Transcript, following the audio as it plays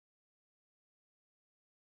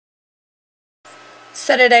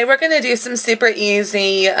So today we're going to do some super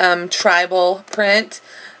easy tribal print.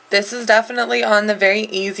 This is definitely on the very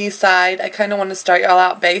easy side. I kind of want to start y'all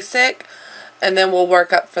out basic and then we'll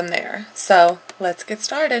work up from there. So let's get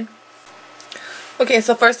started. Okay,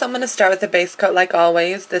 so first I'm going to start with the base coat like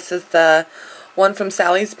always. This is the one from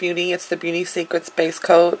Sally's Beauty. It's the Beauty Secrets base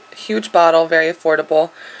coat. Huge bottle, very affordable.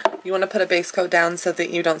 You want to put a base coat down so that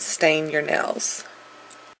you don't stain your nails.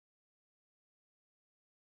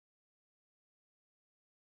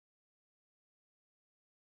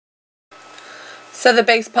 So the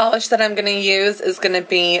base polish that I'm going to use is going to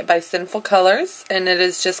be by Sinful Colors, and it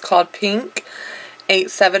is just called Pink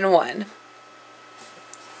 871.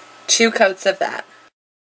 2 coats of that.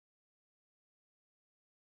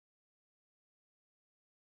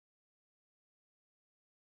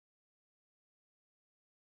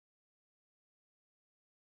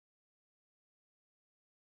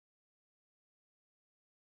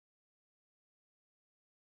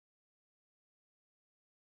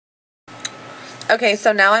 Okay,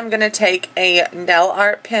 so now I'm going to take a nail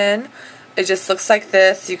art pen. It just looks like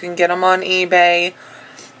this. You can get them on eBay.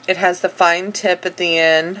 It has the fine tip at the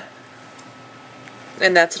end.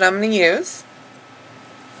 And that's what I'm going to use.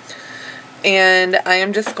 And I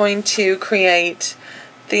am just going to create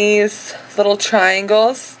these little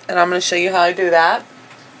triangles. And I'm going to show you how I do that.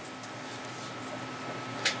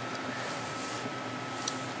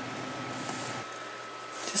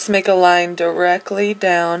 Just make a line directly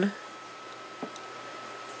down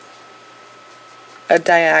a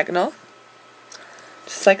diagonal,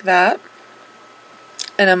 just like that,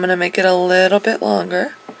 and I'm going to make it a little bit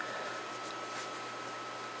longer,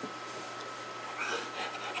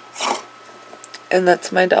 and that's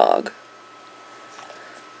my dog.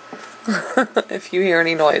 If you hear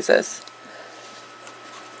any noises,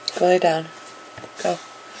 go lay down. Go.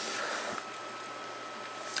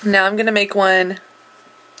 Now I'm going to make one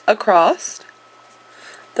across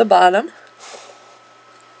the bottom.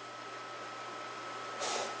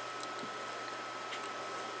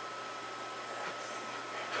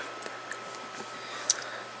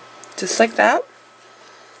 Just like that.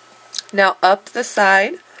 Now up the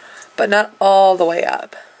side, but not all the way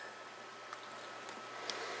up.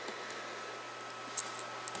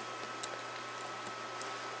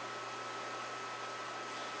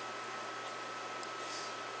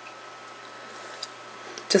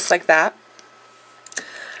 Just like that.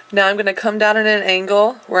 Now I'm going to come down at an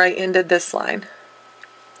angle where I ended this line.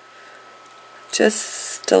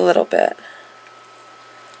 Just a little bit.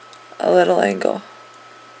 A little angle.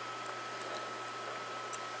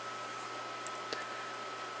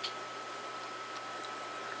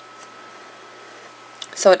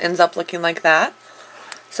 So it ends up looking like that.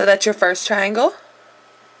 So that's your first triangle.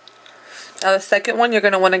 Now the second one, you're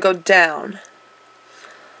going to want to go down.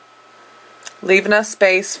 Leave enough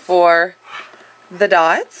space for the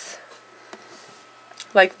dots.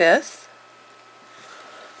 Like this.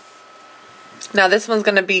 Now this one's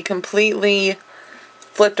going to be completely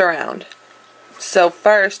flipped around. So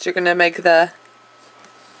first you're going to make the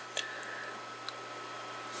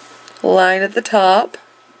line at the top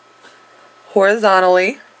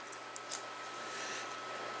horizontally,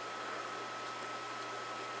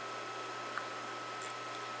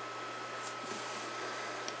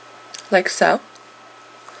 like so.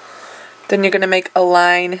 Then you're going to make a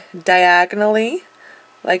line diagonally,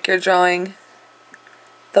 like you're drawing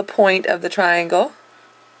the point of the triangle.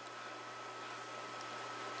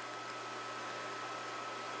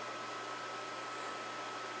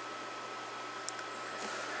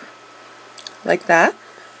 Like that.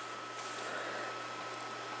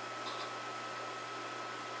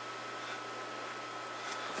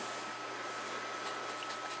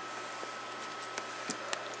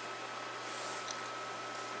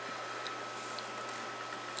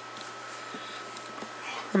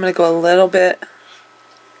 I'm going to go a little bit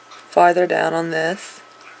farther down on this.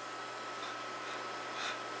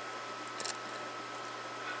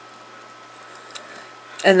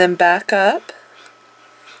 And then back up.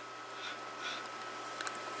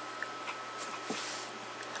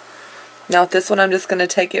 Now with this one I'm just going to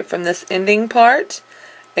take it from this ending part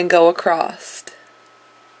and go across.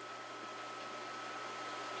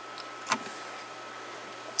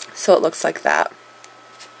 So it looks like that.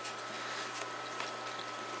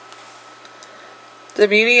 The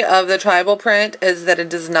beauty of the tribal print is that it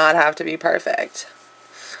does not have to be perfect.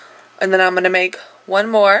 And then I'm going to make one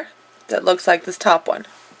more that looks like this top one.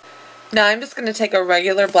 Now I'm just going to take a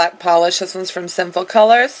regular black polish. This one's from Sinful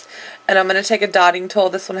Colors. And I'm going to take a dotting tool.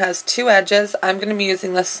 This one has 2 edges. I'm going to be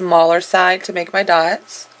using the smaller side to make my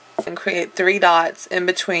dots. And create 3 dots in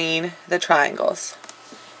between the triangles.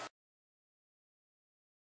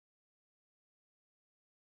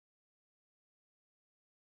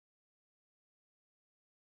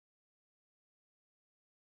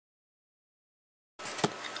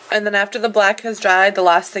 And then after the black has dried, the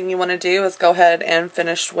last thing you want to do is go ahead and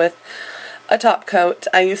finish with a top coat.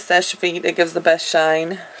 I use Seche Vite. It gives the best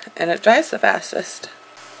shine and it dries the fastest.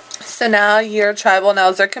 So now your tribal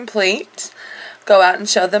nails are complete. Go out and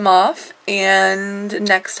show them off, and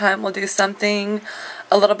next time we'll do something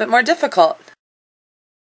a little bit more difficult.